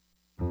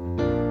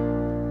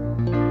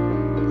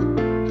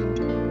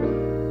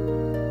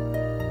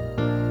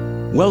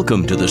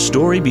Welcome to the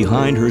story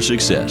behind her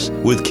success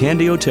with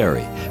Candy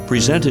O'Terry,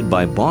 presented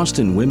by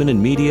Boston Women in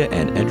Media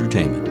and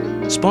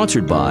Entertainment,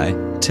 sponsored by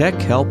Tech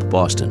Help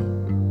Boston.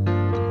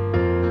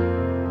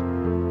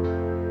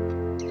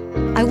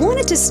 I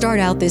wanted to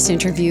start out this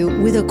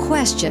interview with a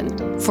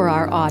question for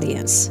our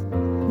audience.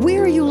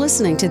 Where are you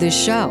listening to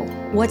this show?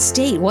 What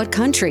state? What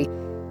country?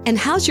 And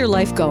how's your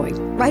life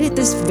going right at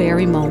this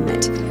very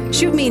moment?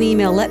 Shoot me an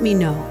email, let me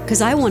know,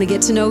 because I want to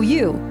get to know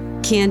you.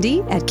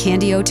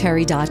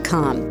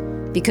 Candy@candyoterry.com.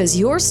 Because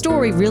your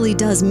story really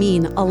does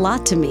mean a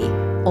lot to me,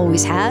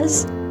 always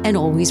has and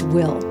always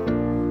will.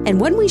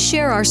 And when we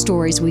share our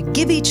stories, we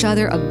give each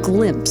other a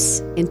glimpse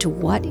into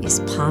what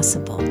is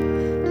possible.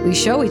 We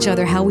show each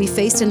other how we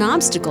faced an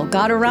obstacle,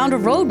 got around a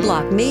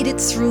roadblock, made it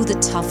through the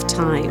tough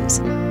times.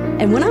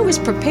 And when I was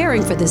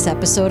preparing for this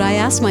episode, I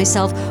asked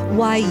myself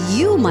why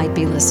you might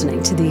be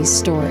listening to these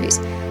stories.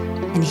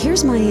 And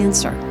here's my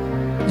answer.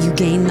 You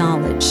gain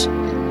knowledge,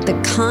 the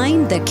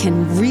kind that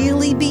can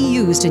really be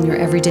used in your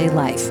everyday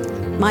life.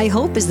 My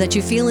hope is that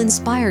you feel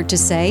inspired to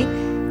say,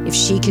 if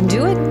she can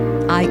do it,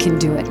 I can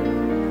do it.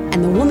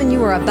 And the woman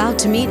you are about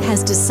to meet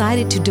has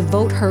decided to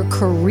devote her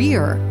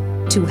career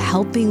to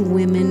helping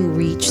women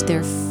reach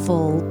their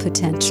full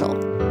potential,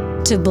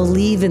 to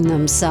believe in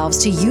themselves,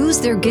 to use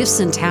their gifts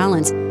and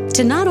talents,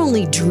 to not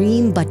only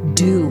dream but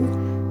do,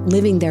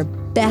 living their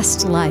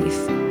best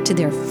life to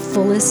their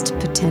fullest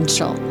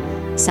potential.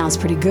 Sounds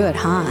pretty good,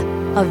 huh?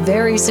 A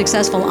very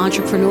successful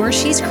entrepreneur,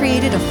 she's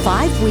created a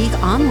 5-week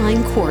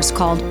online course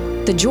called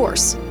The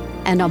JORS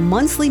and a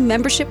monthly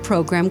membership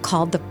program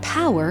called The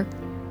Power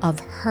of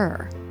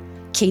Her.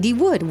 Katie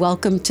Wood,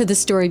 welcome to the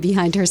story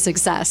behind her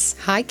success.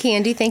 Hi,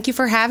 Candy. Thank you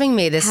for having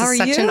me. This is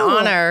such an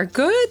honor.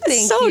 Good,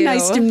 thank you. So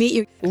nice to meet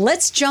you.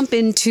 Let's jump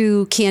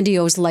into Candy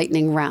O's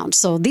lightning round.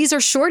 So these are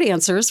short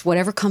answers,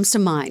 whatever comes to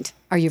mind.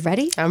 Are you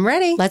ready? I'm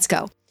ready. Let's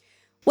go.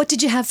 What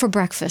did you have for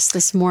breakfast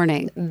this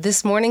morning?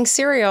 This morning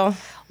cereal.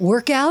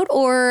 Workout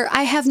or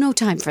I have no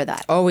time for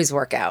that? Always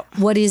work out.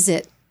 What is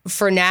it?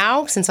 For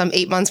now, since I'm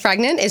 8 months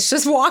pregnant, it's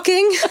just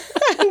walking.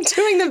 I'm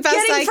doing the best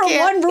I can. Getting from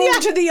one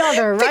room to the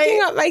other, right?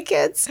 Picking up my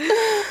kids.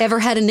 Ever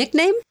had a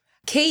nickname?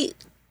 Kate.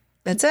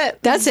 That's it.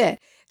 That's it.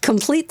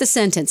 Complete the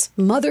sentence.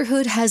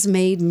 Motherhood has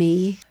made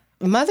me...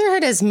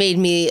 Motherhood has made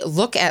me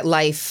look at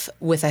life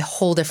with a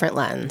whole different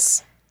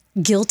lens.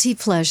 Guilty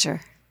pleasure.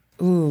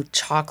 Ooh,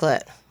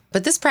 chocolate.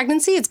 But this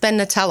pregnancy, it's been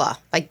Nutella,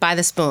 like by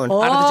the spoon,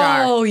 out of the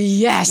jar. Oh,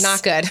 yes.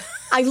 Not good.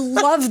 I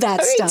love that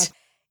Right. stuff.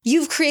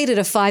 You've created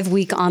a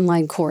 5-week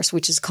online course,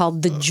 which is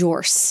called The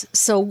JORS.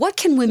 So what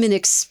can women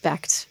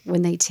expect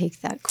when they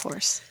take that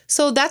course?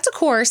 So that's a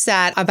course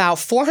that about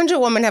 400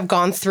 women have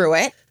gone through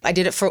it. I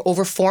did it for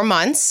over 4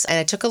 months, and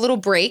I took a little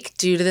break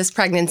due to this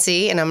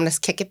pregnancy, and I'm going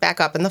to kick it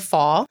back up in the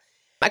fall.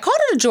 I called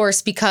it a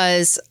JORS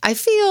because I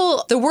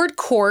feel the word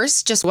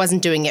course just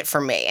wasn't doing it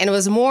for me, and it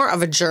was more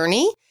of a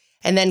journey.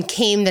 And then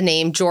came the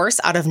name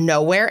JORS out of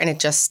nowhere, and it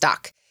just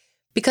stuck.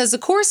 Because the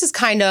course is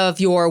kind of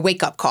your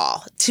wake-up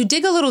call to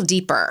dig a little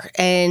deeper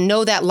and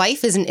know that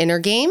life is an inner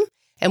game.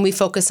 And we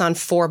focus on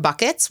 4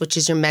 buckets, which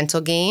is your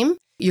mental game,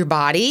 your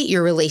body,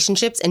 your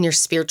relationships, and your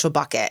spiritual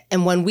bucket.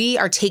 And when we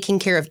are taking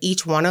care of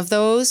each one of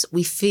those,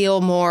 we feel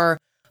more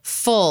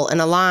full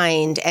and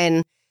aligned.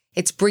 And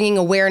it's bringing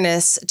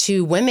awareness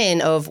to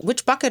women of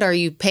which bucket are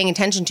you paying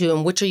attention to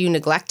and which are you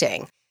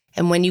neglecting.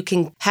 And when you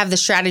can have the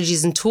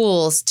strategies and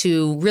tools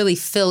to really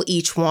fill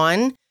each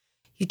one,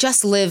 you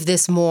just live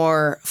this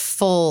more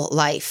full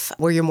life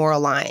where you're more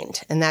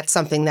aligned. And that's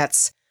something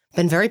that's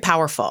been very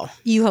powerful.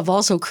 You have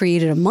also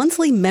created a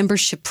monthly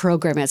membership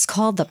program. It's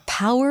called The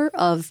Power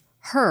of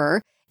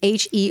Her,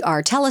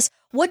 HER. Tell us,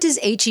 what does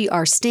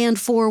HER stand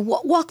for?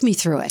 Walk me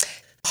through it.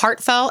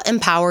 Heartfelt,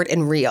 empowered,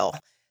 and real.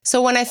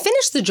 So when I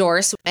finished the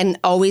JORS, and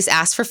always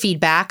ask for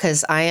feedback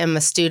because I am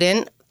a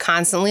student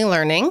constantly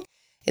learning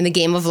in the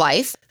game of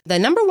life, the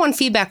number one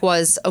feedback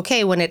was,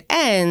 okay, when it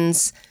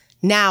ends,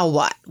 now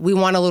what? We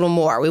want a little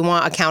more. We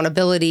want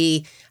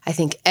accountability. I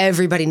think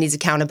everybody needs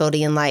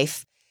accountability in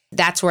life.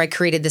 That's where I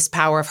created this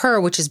Power of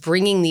Her, which is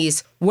bringing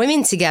these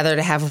women together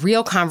to have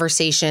real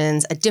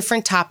conversations, a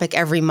different topic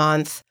every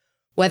month,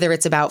 whether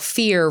it's about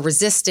fear,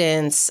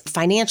 resistance,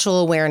 financial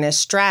awareness,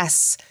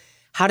 stress,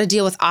 how to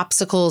deal with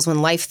obstacles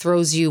when life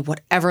throws you,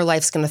 whatever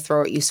life's going to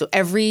throw at you. So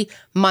every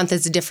month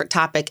is a different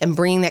topic and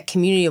bringing that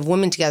community of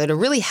women together to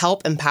really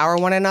help empower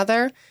one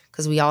another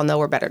because we all know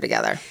we're better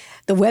together.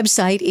 The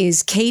website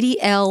is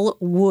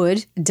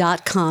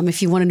katielwood.com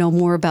if you want to know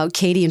more about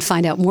Katie and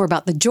find out more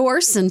about the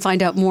JORS and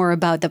find out more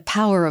about the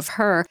Power of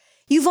Her.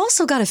 You've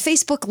also got a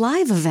Facebook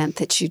Live event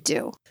that you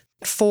do.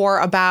 For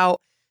about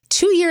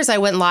 2 years, I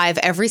went live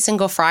every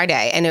single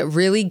Friday, and it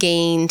really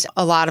gained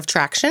a lot of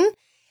traction.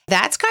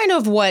 That's kind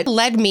of what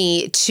led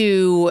me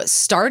to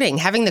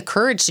having the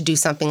courage to do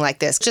something like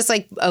this. Just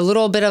like a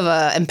little bit of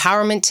an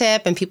empowerment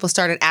tip, and people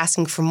started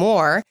asking for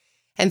more.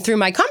 And through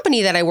my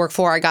company that I work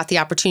for, I got the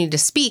opportunity to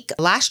speak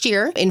last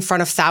year in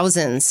front of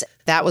thousands.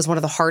 That was one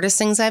of the hardest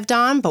things I've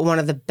done, but one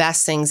of the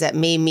best things that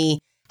made me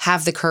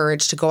have the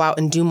courage to go out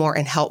and do more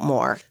and help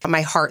more.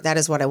 My heart, that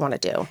is what I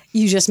want to do.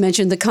 You just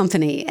mentioned the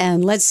company,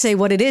 and let's say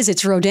what it is.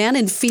 It's Rodan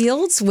and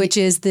Fields, which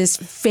is this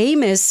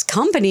famous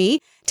company.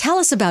 Tell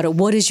us about it.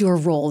 What is your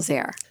role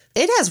there?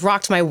 It has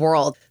rocked my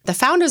world. The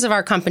founders of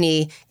our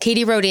company,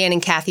 Katie Rodan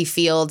and Kathy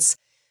Fields,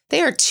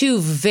 they are two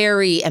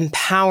very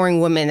empowering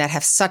women that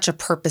have such a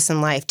purpose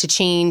in life to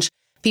change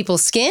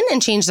people's skin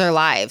and change their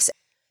lives.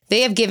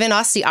 They have given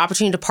us the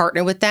opportunity to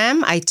partner with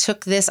them. I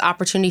took this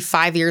opportunity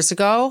 5 years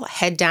ago,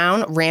 head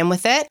down, ran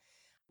with it.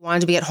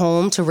 Wanted to be at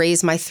home to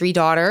raise my 3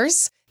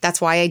 daughters.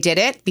 That's why I did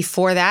it.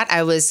 Before that,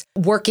 I was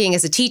working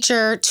as a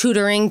teacher,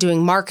 tutoring,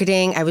 doing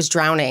marketing. I was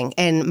drowning,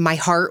 and my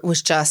heart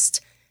was just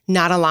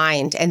not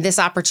aligned. And this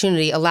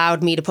opportunity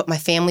allowed me to put my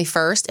family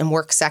first and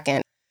work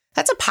second.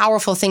 That's a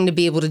powerful thing to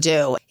be able to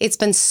do. It's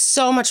been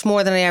so much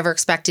more than I ever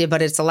expected,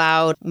 but it's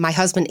allowed my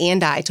husband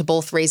and I to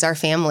both raise our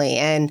family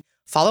and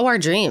follow our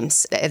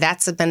dreams.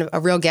 That's been a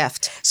real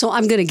gift. So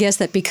I'm going to guess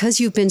that because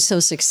you've been so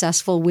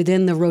successful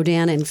within the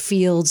Rodan and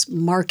Fields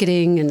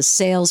marketing and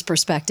sales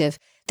perspective,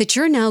 that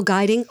you're now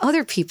guiding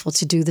other people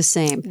to do the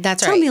same.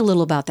 That's right. Tell me a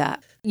little about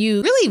that.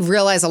 You really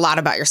realize a lot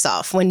about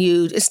yourself when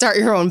you start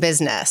your own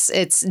business.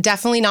 It's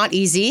definitely not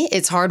easy.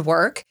 It's hard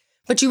work,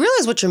 but you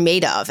realize what you're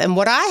made of. And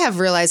what I have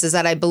realized is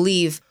that I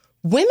believe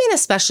women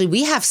especially,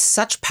 we have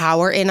such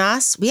power in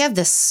us. We have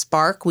this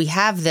spark. We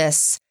have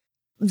this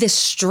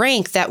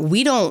strength that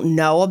we don't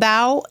know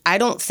about. I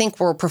don't think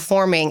we're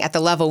performing at the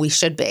level we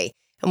should be.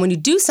 And when you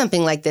do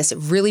something like this, it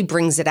really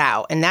brings it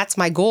out. And that's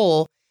my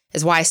goal,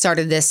 is why I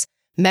started this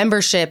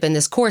membership and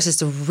this course, is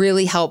to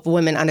really help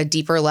women on a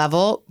deeper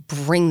level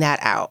bring that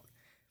out.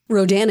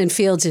 Rodan and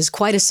Fields is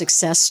quite a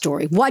success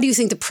story. Why do you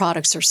think the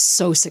products are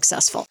so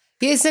successful?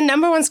 It's the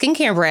number one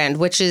skincare brand,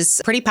 which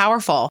is pretty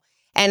powerful.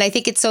 And I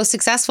think it's so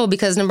successful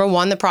because, number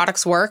one, the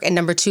products work, and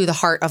number two, the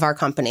heart of our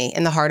company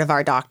and the heart of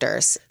our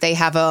doctors. They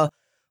have a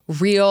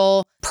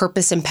real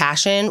purpose and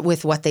passion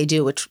with what they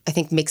do, which I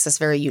think makes us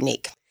very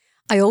unique.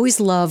 I always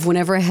love,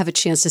 whenever I have a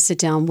chance to sit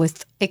down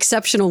with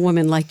exceptional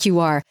women like you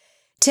are,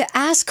 to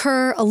ask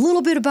her a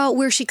little bit about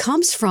where she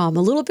comes from,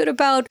 a little bit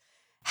about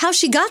how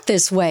she got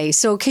this way.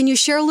 So can you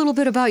share a little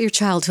bit about your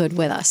childhood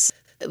with us?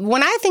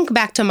 When I think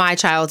back to my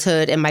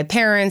childhood and my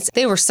parents,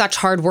 they were such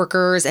hard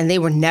workers and they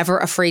were never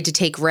afraid to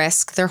take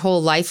risk. Their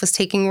whole life was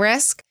taking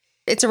risk.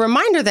 It's a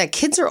reminder that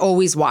kids are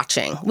always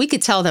watching. We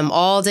could tell them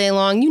all day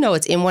long,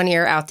 it's in one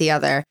ear, out the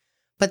other.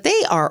 But they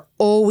are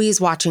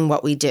always watching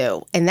what we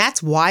do. And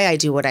that's why I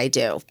do what I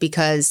do,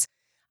 because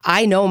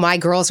I know my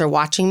girls are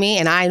watching me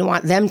and I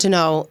want them to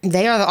know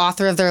they are the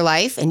author of their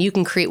life and you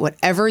can create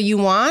whatever you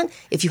want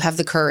if you have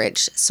the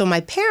courage. So my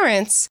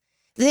parents,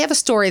 they have a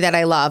story that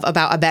I love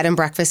about a bed and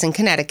breakfast in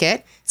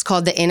Connecticut. It's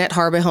called the Inn at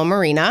Harbor Hill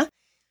Marina.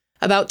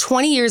 About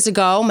 20 years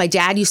ago, my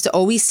dad used to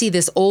always see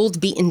this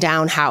old beaten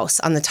down house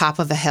on the top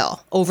of a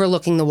hill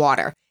overlooking the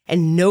water,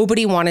 and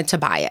nobody wanted to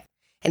buy it.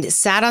 And it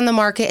sat on the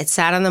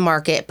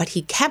market, but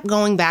he kept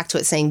going back to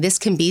it saying, this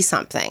can be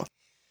something.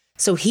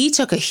 So he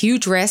took a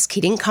huge risk.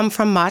 He didn't come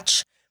from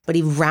much, but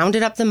he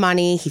rounded up the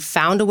money. He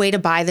found a way to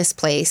buy this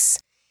place.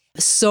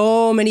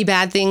 So many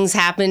bad things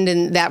happened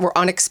and that were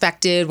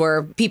unexpected,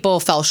 where people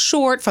fell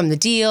short from the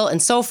deal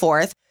and so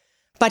forth.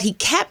 But he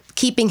kept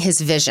keeping his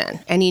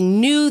vision, and he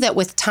knew that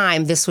with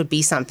time, this would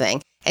be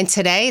something. And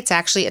today, it's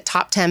actually a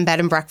top 10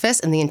 bed and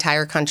breakfast in the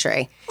entire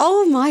country.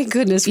 Oh, my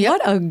goodness. Yep.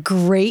 What a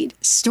great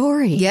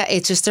story. Yeah,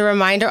 it's just a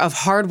reminder of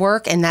hard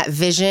work and that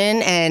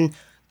vision and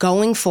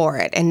going for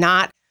it and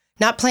not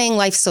playing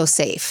life so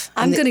safe.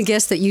 I'm going to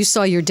guess that you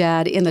saw your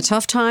dad in the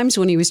tough times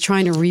when he was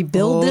trying to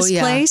rebuild this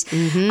place.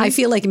 Mm-hmm. I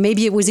feel like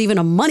maybe it was even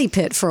a money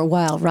pit for a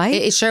while, right?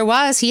 It sure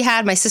was. He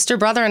had my sister,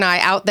 brother, and I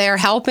out there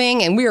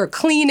helping, and we were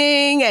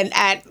cleaning and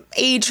at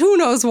age who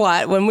knows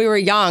what when we were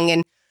young,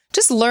 and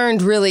just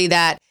learned really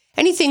that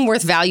anything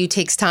worth value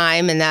takes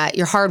time and that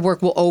your hard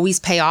work will always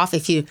pay off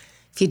if you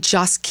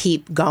just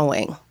keep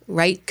going,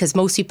 right? Because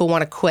most people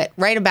want to quit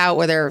right about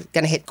where they're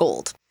going to hit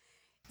gold.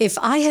 If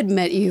I had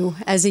met you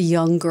as a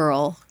young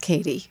girl,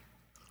 Katie,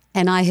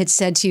 and I had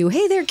said to you,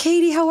 hey there,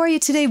 Katie, how are you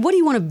today? What do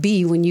you want to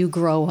be when you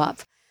grow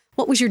up?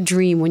 What was your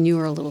dream when you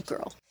were a little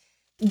girl?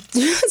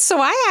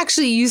 So I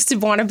actually used to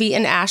want to be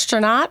an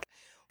astronaut,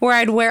 where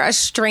I'd wear a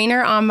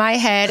strainer on my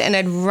head and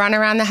I'd run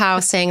around the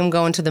house saying I'm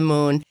going to the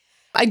moon.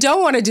 I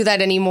don't want to do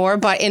that anymore,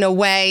 but in a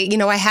way,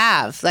 I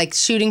have, like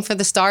shooting for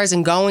the stars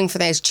and going for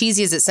that. As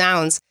cheesy as it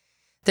sounds,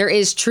 there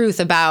is truth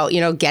about,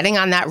 getting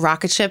on that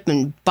rocket ship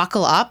and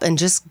buckle up and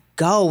just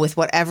go with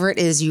whatever it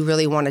is you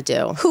really want to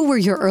do. Who were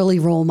your early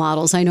role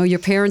models? I know your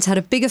parents had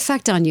a big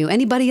effect on you.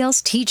 Anybody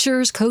else?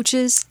 Teachers,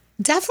 coaches?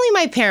 Definitely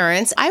my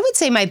parents. I would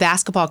say my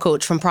basketball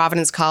coach from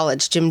Providence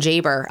College, Jim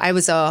Jaber. I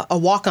was a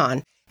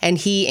walk-on, and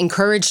he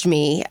encouraged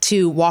me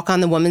to walk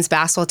on the women's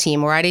basketball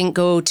team, where I didn't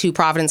go to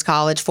Providence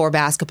College for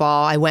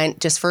basketball. I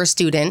went just for a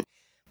student,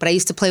 but I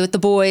used to play with the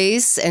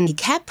boys, and he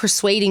kept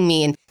persuading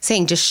me and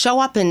saying, just show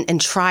up and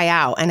try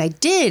out. And I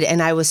did,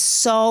 and I was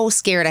so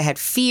scared. I had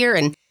fear,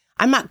 and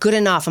I'm not good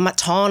enough. I'm not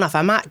tall enough.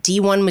 I'm not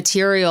D1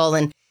 material.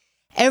 And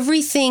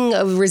everything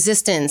of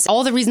resistance,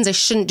 all the reasons I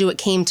shouldn't do it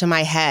came to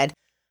my head.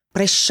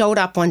 But I showed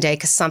up one day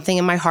because something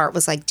in my heart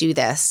was like, do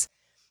this.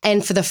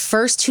 And for the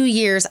first 2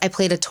 years, I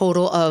played a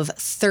total of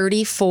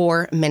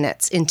 34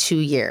 minutes in 2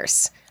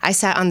 years. I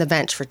sat on the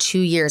bench for 2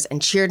 years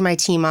and cheered my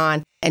team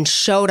on and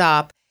showed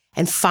up.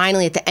 And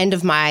finally, at the end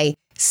of my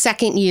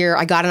second year,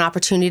 I got an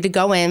opportunity to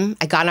go in.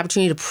 I got an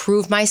opportunity to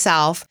prove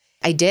myself.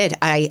 I did.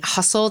 I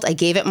hustled. I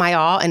gave it my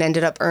all and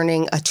ended up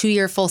earning a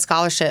 2-year full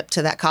scholarship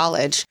to that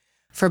college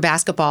for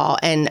basketball.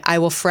 And I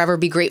will forever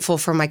be grateful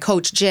for my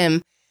coach,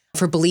 Jim,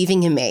 for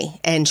believing in me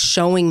and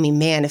showing me,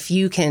 man, if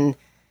you can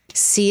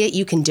see it,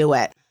 you can do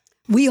it.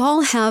 We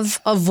all have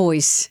a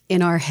voice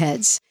in our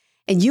heads.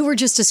 And you were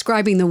just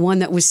describing the one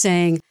that was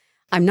saying,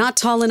 I'm not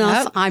tall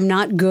enough, Yep. I'm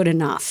not good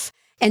enough.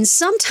 And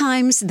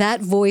sometimes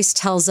that voice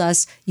tells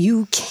us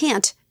you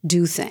can't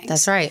do things.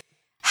 That's right.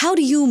 How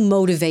do you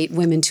motivate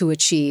women to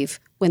achieve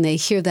when they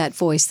hear that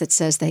voice that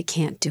says they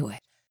can't do it?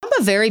 I'm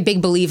a very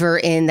big believer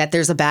in that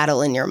there's a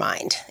battle in your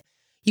mind.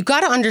 You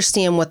got to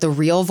understand what the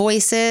real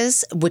voice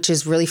is, which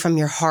is really from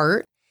your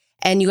heart.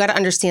 And you got to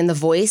understand the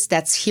voice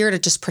that's here to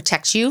just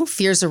protect you.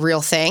 Fear's a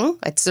real thing.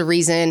 It's the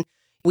reason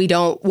we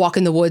don't walk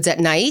in the woods at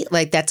night.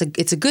 Like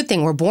it's a good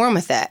thing. We're born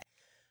with it.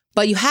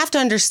 But you have to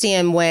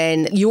understand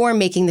when you're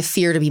making the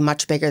fear to be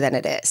much bigger than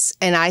it is.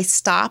 And I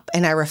stop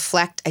and I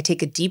reflect. I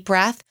take a deep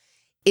breath.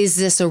 Is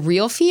this a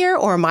real fear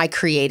or am I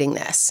creating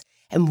this?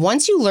 And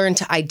once you learn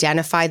to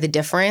identify the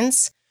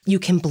difference, you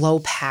can blow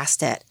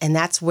past it. And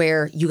that's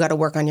where you got to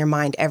work on your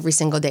mind every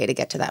single day to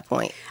get to that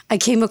point. I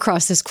came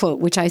across this quote,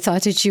 which I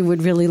thought that you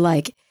would really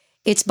like.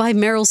 It's by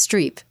Meryl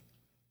Streep.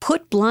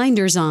 Put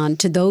blinders on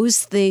to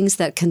those things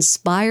that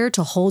conspire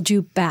to hold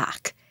you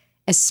back,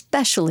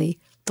 especially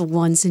the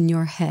ones in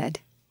your head.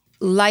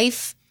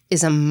 Life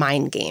is a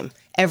mind game.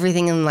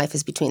 Everything in life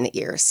is between the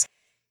ears.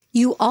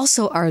 You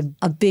also are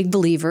a big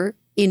believer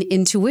in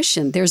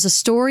intuition. There's a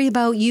story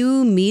about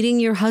you meeting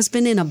your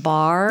husband in a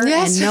bar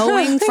Yes. and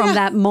knowing from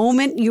that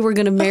moment you were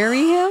going to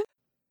marry him.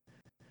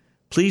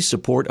 Please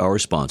support our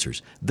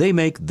sponsors. They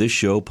make this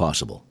show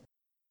possible.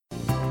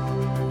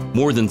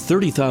 More than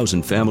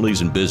 30,000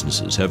 families and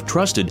businesses have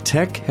trusted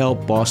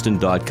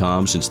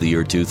TechHelpBoston.com since the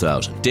year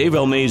 2000. Dave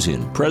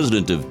Almazian,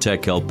 president of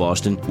Tech Help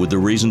Boston, with the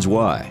reasons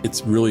why.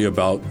 It's really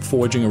about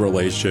forging a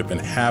relationship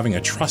and having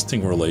a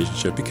trusting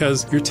relationship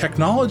because your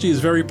technology is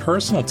very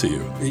personal to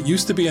you. It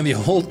used to be in the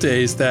old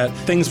days that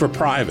things were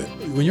private.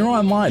 When you're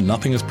online,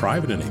 nothing is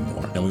private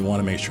anymore. And we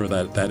want to make sure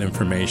that that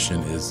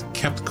information is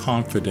kept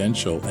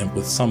confidential and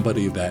with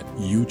somebody that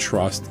you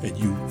trust and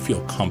you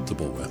feel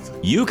comfortable with.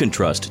 You can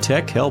trust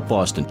Tech Help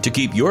Boston to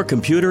keep your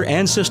computer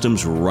and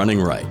systems running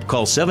right.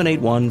 Call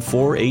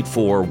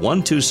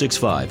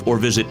 781-484-1265 or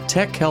visit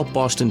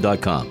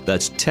techhelpboston.com.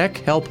 That's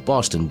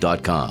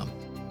techhelpboston.com.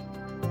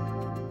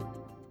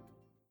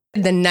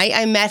 The night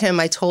I met him,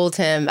 I told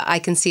him I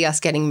can see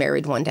us getting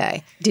married one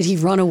day. Did he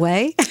run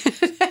away?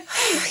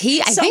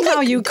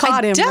 Somehow you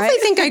caught him, I definitely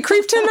right? think I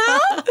creeped him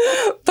out.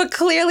 But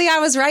clearly I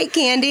was right,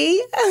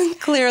 Candy.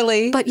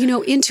 Clearly. But,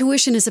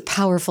 intuition is a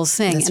powerful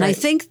thing. That's and I right.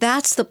 think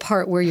that's the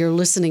part where you're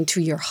listening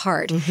to your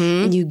heart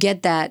and you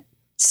get that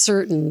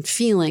certain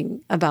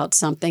feeling about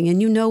something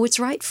and you know it's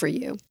right for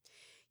you.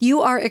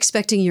 You are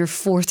expecting your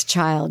 4th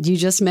child. You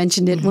just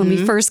mentioned it when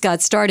we first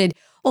got started.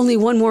 Only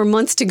 1 more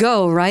month to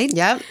go, right?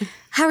 Yep.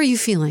 How are you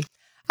feeling?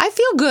 I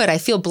feel good. I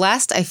feel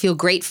blessed. I feel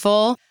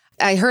grateful.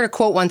 I heard a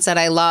quote once that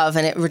I love,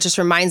 and it just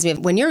reminds me of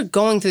when you're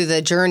going through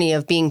the journey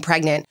of being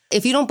pregnant,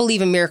 if you don't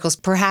believe in miracles,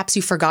 perhaps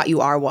you forgot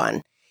you are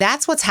one.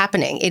 That's what's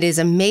happening. It is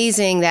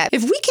amazing that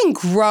if we can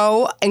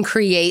grow and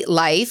create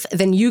life,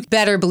 then you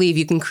better believe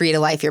you can create a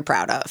life you're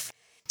proud of.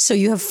 So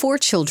you have 4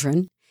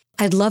 children.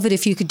 I'd love it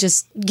if you could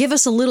just give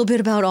us a little bit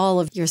about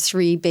all of your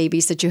 3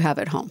 babies that you have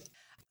at home.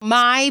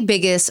 My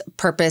biggest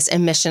purpose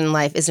and mission in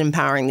life is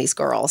empowering these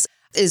girls,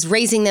 is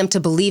raising them to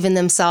believe in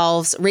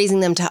themselves, raising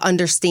them to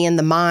understand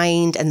the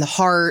mind and the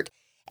heart,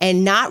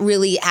 and not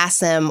really ask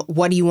them,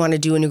 what do you want to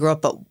do when you grow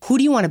up, but who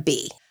do you want to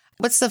be?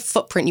 What's the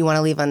footprint you want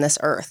to leave on this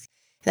earth?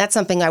 That's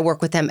something I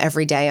work with them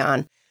every day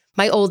on.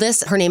 My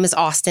oldest, her name is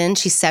Austin.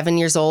 She's 7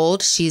 years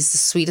old. She's the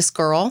sweetest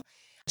girl.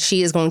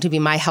 She is going to be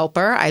my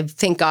helper. I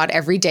thank God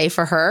every day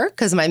for her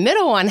because my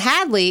middle one,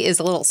 Hadley, is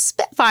a little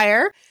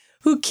spitfire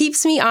who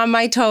keeps me on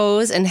my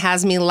toes and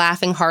has me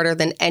laughing harder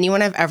than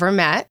anyone I've ever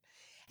met.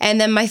 And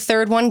then my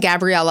 3rd one,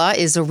 Gabriella,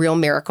 is a real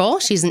miracle.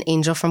 She's an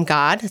angel from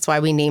God. That's why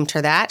we named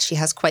her that. She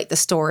has quite the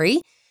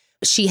story.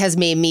 She has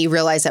made me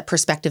realize that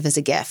perspective is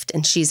a gift,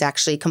 and she's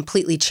actually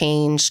completely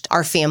changed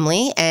our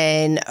family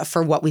and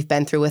for what we've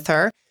been through with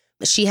her.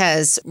 She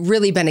has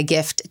really been a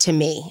gift to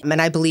me,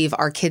 and I believe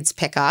our kids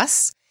pick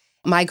us.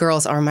 My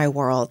girls are my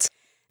world.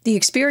 The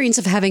experience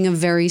of having a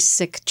very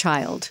sick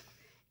child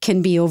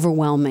can be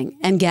overwhelming.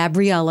 And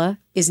Gabriella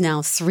is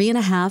now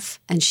 3.5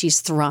 and she's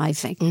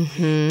thriving.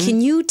 Can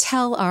you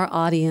tell our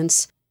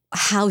audience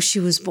how she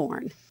was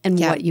born and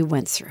what you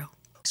went through?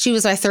 She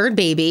was my 3rd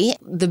baby.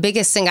 The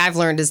biggest thing I've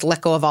learned is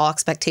let go of all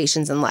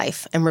expectations in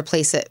life and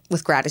replace it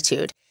with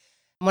gratitude.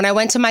 When I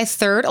went to my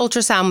 3rd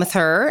ultrasound with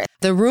her,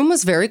 the room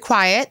was very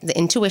quiet. The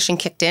intuition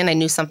kicked in. I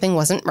knew something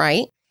wasn't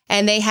right.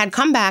 And they had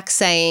come back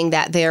saying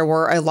that there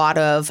were a lot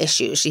of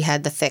issues. She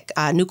had the thick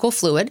nuchal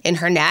fluid in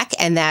her neck,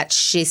 and that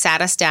she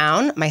sat us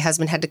down. My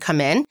husband had to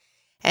come in,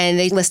 and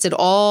they listed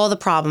all the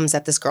problems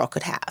that this girl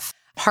could have.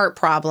 Heart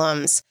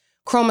problems,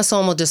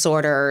 chromosomal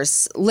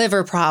disorders,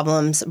 liver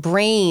problems,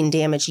 brain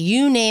damage,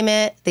 you name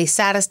it. They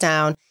sat us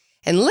down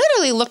and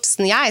literally looked us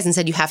in the eyes and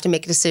said, you have to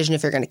make a decision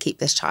if you're going to keep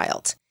this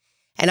child.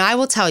 And I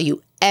will tell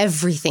you,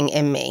 everything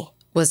in me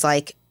was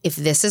like, if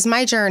this is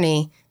my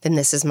journey, then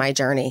this is my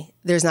journey.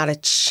 There's not a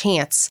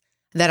chance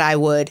that I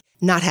would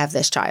not have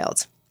this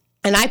child.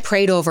 And I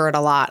prayed over it a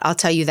lot. I'll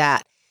tell you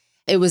that.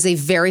 It was a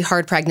very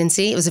hard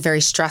pregnancy. It was a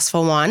very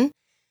stressful one.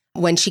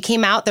 When she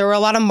came out, there were a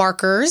lot of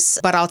markers,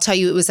 but I'll tell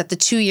you, it was at the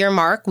 2-year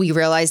mark, we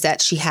realized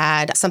that she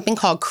had something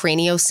called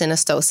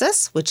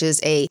craniosynostosis, which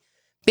is a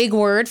big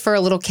word for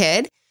a little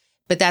kid,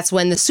 but that's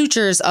when the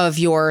sutures of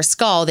your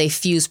skull, they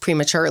fuse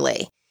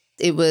prematurely.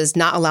 It was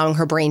not allowing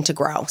her brain to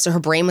grow. So her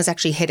brain was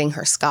actually hitting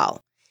her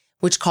skull,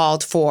 which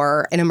called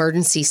for an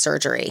emergency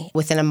surgery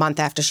within a month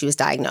after she was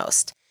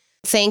diagnosed.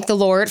 Thank the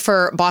Lord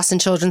for Boston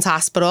Children's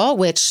Hospital,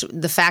 which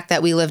the fact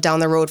that we live down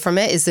the road from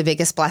it is the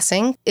biggest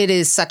blessing. It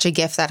is such a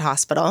gift, that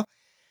hospital.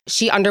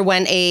 She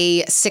underwent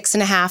a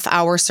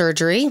 6.5-hour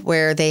surgery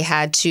where they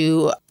had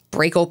to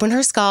break open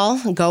her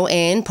skull, go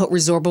in, put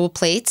resorbable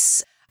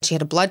plates. She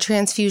had a blood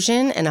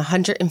transfusion, and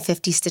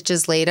 150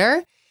 stitches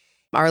later,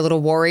 our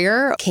little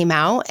warrior came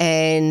out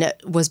and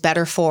was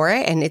better for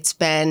it. And it's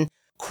been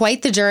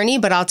quite the journey,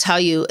 but I'll tell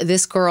you,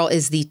 this girl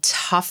is the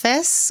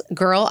toughest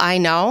girl I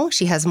know.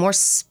 She has more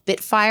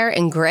spitfire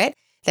and grit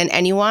than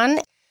anyone.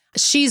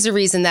 She's the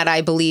reason that I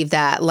believe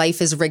that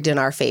life is rigged in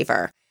our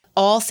favor.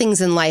 All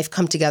things in life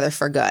come together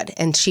for good,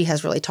 and she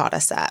has really taught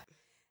us that.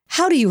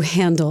 How do you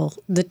handle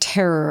the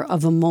terror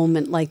of a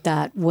moment like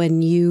that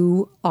when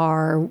you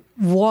are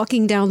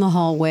walking down the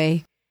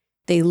hallway?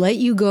 They let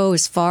you go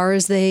as far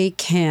as they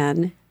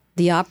can.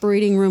 The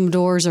operating room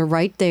doors are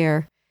right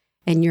there,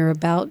 and you're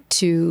about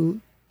to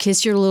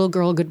kiss your little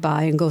girl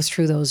goodbye and go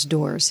through those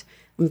doors.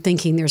 I'm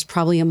thinking there's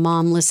probably a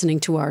mom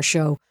listening to our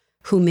show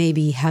who may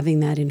be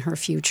having that in her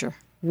future.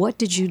 What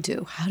did you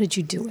do? How did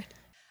you do it?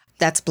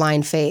 That's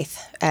blind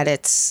faith at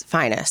its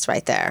finest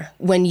right there.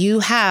 When you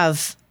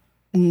have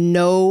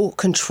no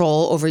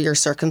control over your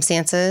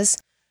circumstances,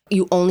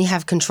 you only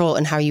have control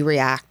in how you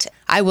react.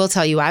 I will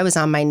tell you, I was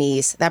on my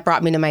knees. That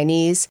brought me to my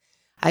knees.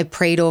 I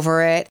prayed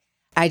over it.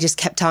 I just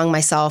kept telling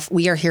myself,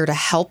 we are here to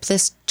help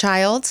this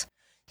child.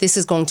 This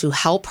is going to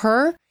help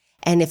her.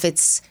 And if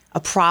it's a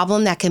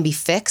problem that can be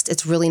fixed,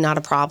 it's really not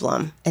a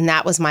problem. And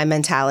that was my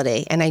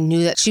mentality. And I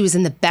knew that she was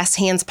in the best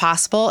hands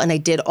possible. And I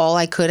did all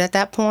I could at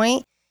that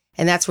point.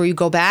 And that's where you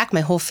go back.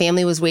 My whole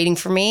family was waiting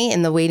for me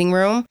in the waiting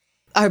room.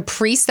 Our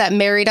priest that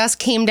married us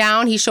came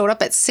down. He showed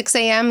up at 6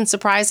 a.m. and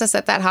surprised us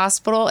at that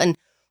hospital. And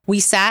we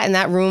sat in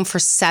that room for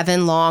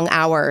 7 long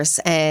hours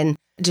and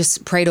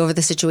just prayed over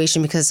the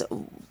situation, because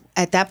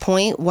at that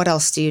point, what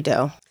else do you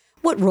do?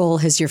 What role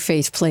has your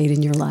faith played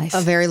in your life? A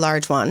very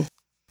large one,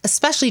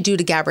 especially due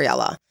to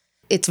Gabriella.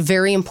 It's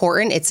very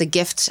important. It's a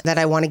gift that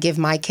I want to give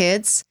my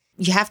kids.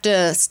 You have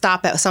to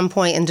stop at some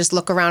point and just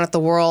look around at the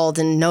world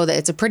and know that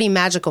it's a pretty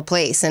magical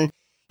place. And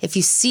if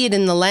you see it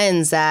in the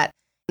lens that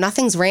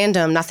nothing's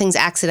random, nothing's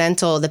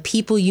accidental, the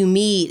people you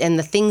meet and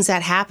the things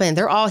that happen,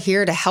 they're all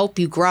here to help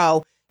you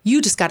grow.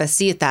 You just got to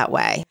see it that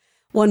way.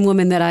 One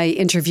woman that I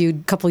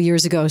interviewed a couple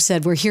years ago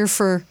said, we're here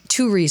for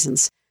 2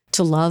 reasons: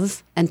 to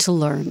love and to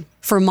learn.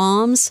 For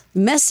moms,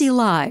 messy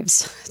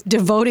lives,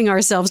 devoting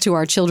ourselves to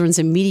our children's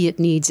immediate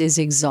needs is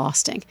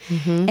exhausting.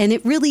 Mm-hmm. And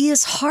it really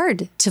is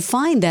hard to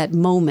find that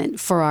moment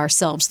for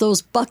ourselves,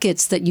 those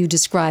buckets that you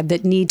described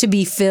that need to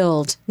be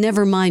filled,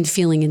 never mind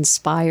feeling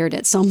inspired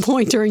at some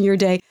point during your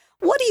day.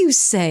 What do you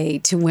say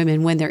to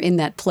women when they're in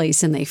that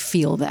place and they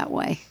feel that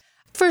way?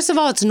 First of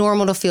all, it's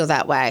normal to feel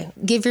that way.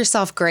 Give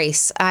yourself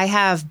grace. I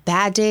have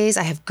bad days.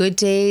 I have good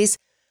days.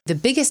 The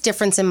biggest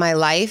difference in my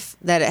life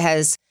that it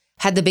has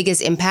had the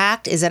biggest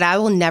impact is that I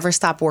will never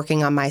stop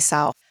working on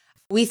myself.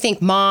 We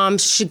think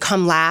moms should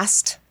come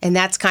last, and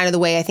that's kind of the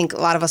way I think a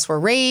lot of us were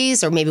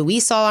raised, or maybe we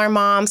saw our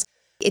moms.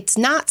 It's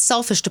not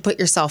selfish to put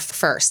yourself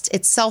first.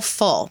 It's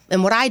self-full.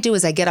 And what I do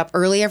is I get up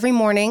early every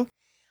morning.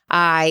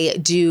 I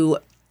do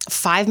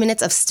 5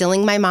 minutes of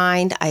stilling my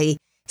mind. I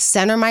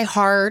center my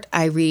heart.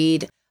 I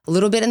read a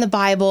little bit in the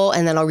Bible,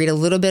 and then I'll read a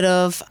little bit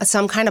of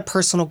some kind of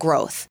personal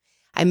growth.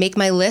 I make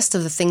my list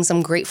of the things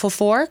I'm grateful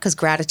for, because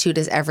gratitude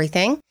is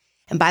everything.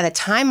 And by the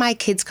time my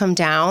kids come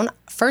down,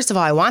 first of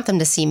all, I want them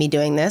to see me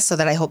doing this so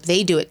that I hope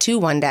they do it too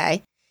one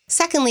day.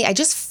 Secondly, I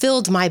just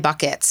filled my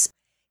buckets.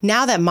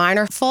 Now that mine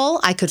are full,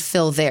 I could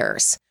fill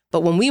theirs.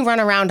 But when we run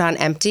around on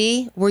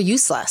empty, we're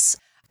useless.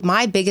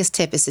 My biggest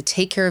tip is to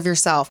take care of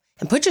yourself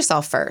and put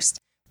yourself first.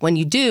 When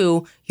you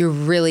do, you're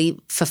really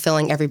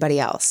fulfilling everybody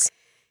else.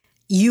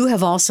 You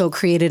have also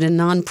created a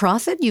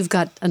nonprofit. You've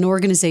got an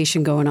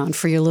organization going on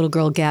for your little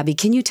girl, Gabby.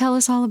 Can you tell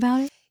us all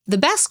about it? The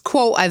best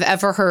quote I've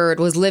ever heard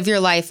was "Live your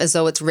life as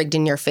though it's rigged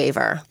in your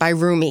favor" by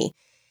Rumi.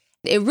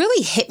 It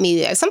really hit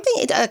me. Something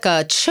like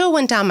a chill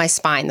went down my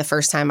spine the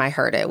first time I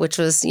heard it, which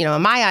was,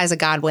 in my eyes, a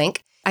God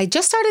wink. I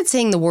just started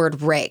saying the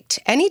word rigged.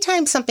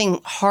 Anytime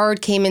something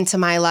hard came into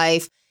my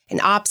life, an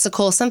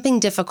obstacle, something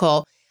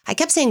difficult, I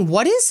kept saying,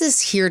 what is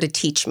this here to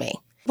teach me?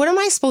 What am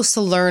I supposed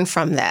to learn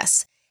from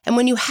this? And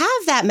when you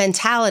have that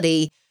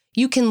mentality,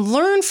 you can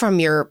learn from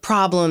your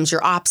problems,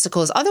 your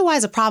obstacles.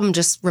 Otherwise, a problem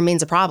just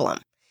remains a problem.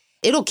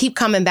 It'll keep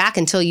coming back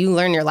until you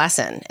learn your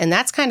lesson. And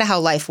that's kind of how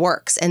life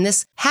works. And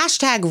this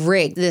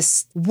 #rigged,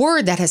 this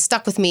word that has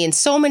stuck with me and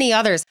so many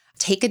others,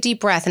 take a deep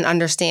breath and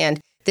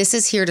understand this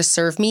is here to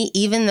serve me,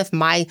 even if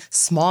my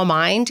small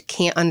mind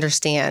can't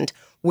understand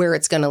where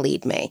it's going to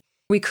lead me.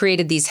 We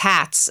created these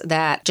hats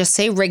that just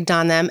say rigged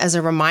on them as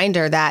a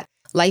reminder that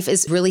life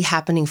is really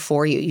happening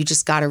for you. You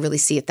just got to really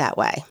see it that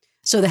way.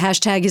 So the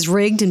hashtag is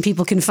rigged, and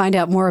people can find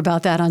out more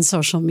about that on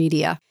social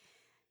media.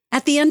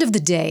 At the end of the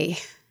day,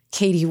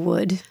 Katie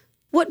Wood,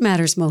 what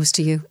matters most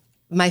to you?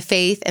 My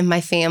faith and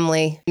my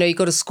family. You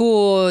go to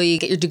school, you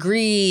get your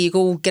degree, you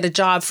go get a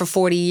job for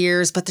 40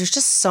 years, but there's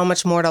just so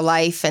much more to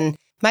life. And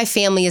my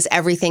family is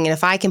everything. And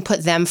if I can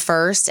put them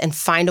first and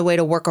find a way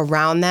to work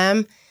around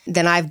them,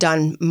 then I've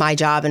done my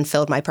job and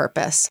filled my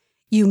purpose.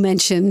 You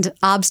mentioned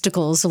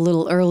obstacles a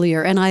little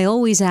earlier, and I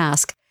always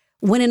ask,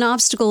 when an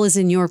obstacle is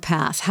in your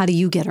path, how do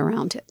you get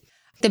around it?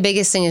 The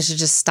biggest thing is to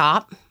just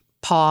stop,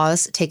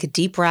 pause, take a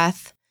deep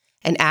breath,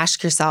 and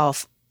ask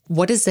yourself,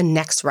 what is the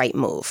next right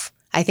move?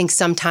 I think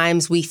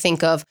sometimes we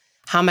think of,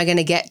 how am I going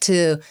to get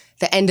to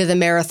the end of the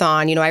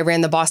marathon? I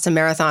ran the Boston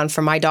Marathon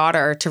for my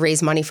daughter to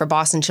raise money for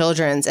Boston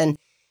Children's. And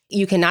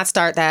you cannot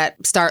start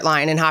that start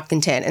line in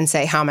Hopkinton and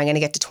say, how am I going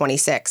to get to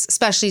 26?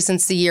 Especially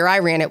since the year I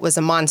ran it was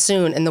a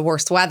monsoon and the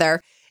worst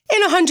weather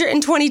in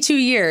 122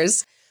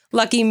 years.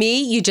 Lucky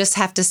me, you just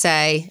have to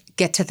say,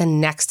 get to the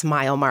next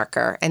mile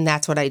marker. And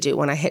that's what I do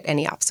when I hit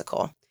any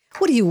obstacle.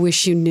 What do you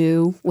wish you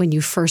knew when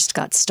you first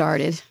got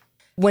started?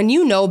 When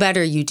you know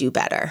better, you do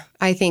better.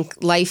 I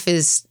think life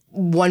is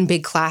one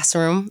big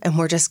classroom and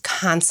we're just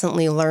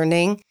constantly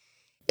learning.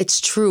 It's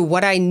true.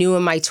 What I knew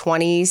in my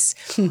 20s,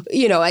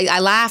 I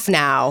laugh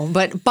now,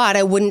 but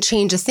I wouldn't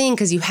change a thing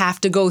because you have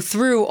to go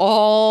through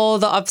all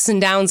the ups and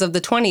downs of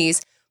the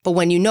 20s. But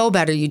when you know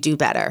better, you do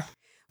better.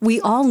 We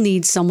all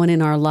need someone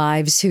in our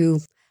lives who,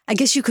 I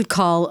guess you could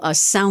call a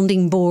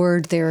sounding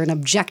board. They're an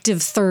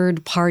objective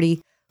third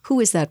party. Who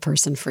is that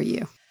person for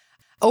you?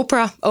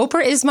 Oprah.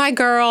 Oprah is my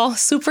girl.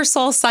 Super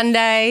Soul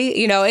Sunday.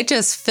 It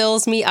just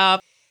fills me up.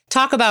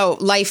 Talk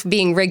about life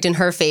being rigged in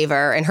her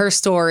favor and her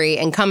story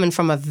and coming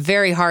from a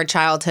very hard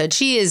childhood.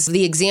 She is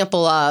the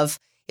example of,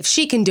 if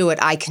she can do it,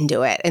 I can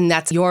do it. And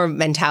that's your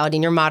mentality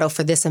and your motto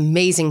for this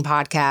amazing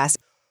podcast.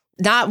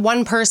 Not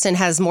one person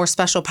has more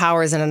special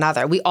powers than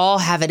another. We all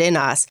have it in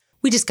us.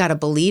 We just got to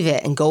believe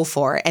it and go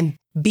for it and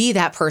be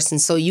that person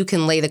so you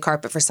can lay the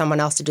carpet for someone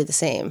else to do the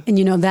same.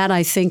 And that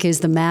I think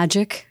is the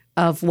magic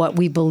of what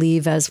we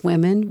believe as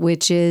women,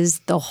 which is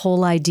the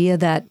whole idea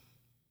that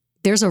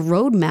there's a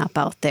roadmap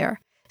out there.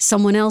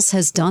 Someone else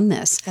has done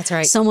this. That's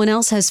right. Someone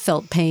else has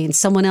felt pain.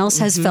 Someone else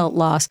has felt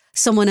loss.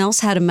 Someone else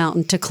had a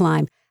mountain to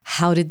climb.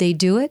 How did they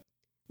do it?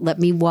 Let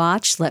me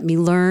watch, let me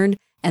learn,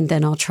 and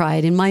then I'll try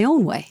it in my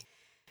own way.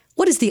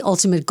 What is the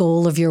ultimate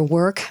goal of your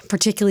work,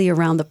 particularly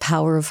around the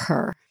power of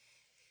her?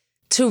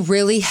 To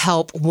really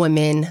help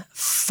women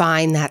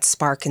find that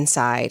spark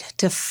inside,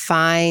 to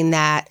find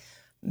that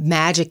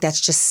magic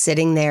that's just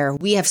sitting there.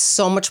 We have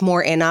so much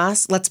more in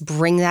us. Let's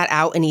bring that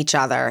out in each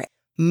other.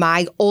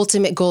 My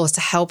ultimate goal is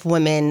to help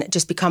women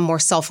just become more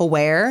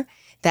self-aware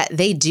that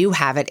they do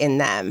have it in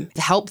them,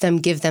 help them,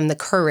 give them the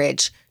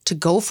courage to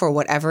go for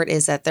whatever it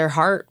is that their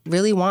heart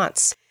really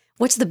wants.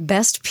 What's the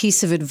best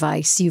piece of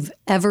advice you've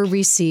ever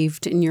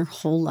received in your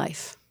whole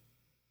life?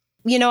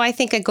 I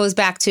think it goes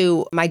back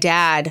to my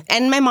dad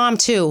and my mom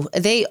too.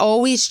 They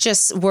always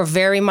just were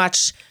very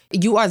much,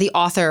 you are the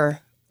author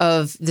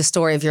of the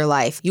story of your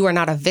life. You are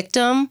not a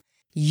victim.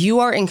 You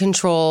are in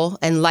control,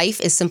 and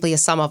life is simply a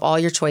sum of all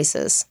your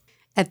choices.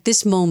 At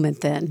this moment,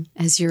 then,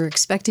 as you're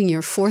expecting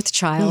your fourth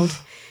child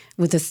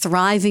with a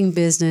thriving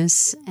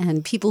business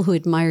and people who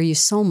admire you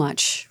so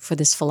much for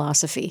this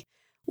philosophy,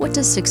 what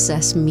does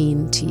success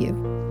mean to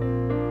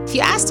you? If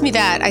you asked me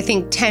that, I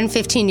think 10,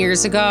 15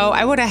 years ago,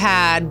 I would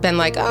have been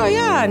like, oh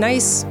yeah, a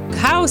nice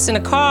house and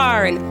a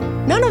car,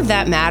 and none of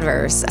that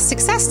matters.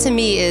 Success to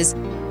me is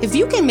if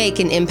you can make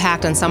an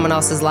impact on someone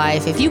else's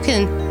life, if you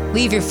can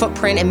leave your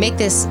footprint and make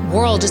this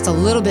world just a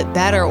little bit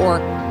better, or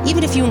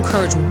even if you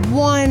encourage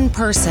one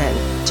person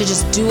to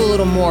just do a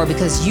little more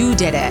because you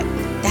did it,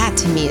 that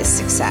to me is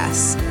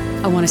success.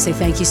 I want to say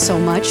thank you so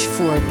much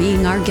for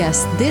being our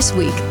guest this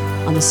week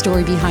on the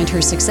story behind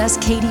her success,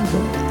 Katie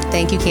Wood.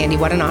 Thank you, Candy.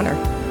 What an honor.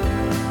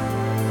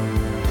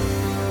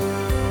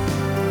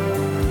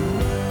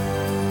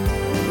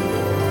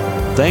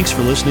 Thanks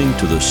for listening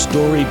to The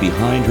Story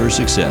Behind Her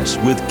Success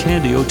with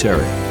Candy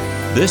O'Terry.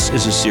 This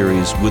is a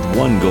series with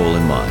one goal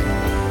in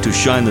mind: to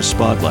shine the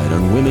spotlight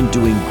on women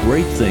doing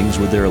great things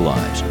with their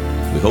lives.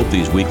 We hope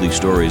these weekly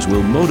stories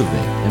will motivate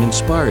and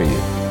inspire you.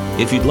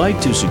 If you'd like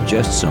to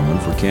suggest someone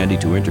for Candy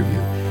to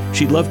interview,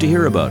 she'd love to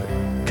hear about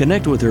it.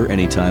 Connect with her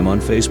anytime on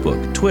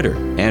Facebook, Twitter,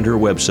 and her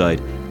website,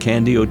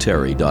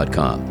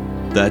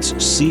 candyoterry.com. That's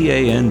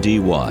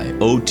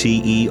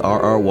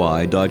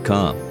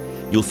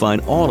CANDYOTERRY.com. You'll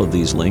find all of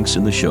these links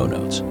in the show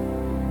notes.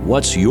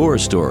 What's your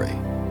story?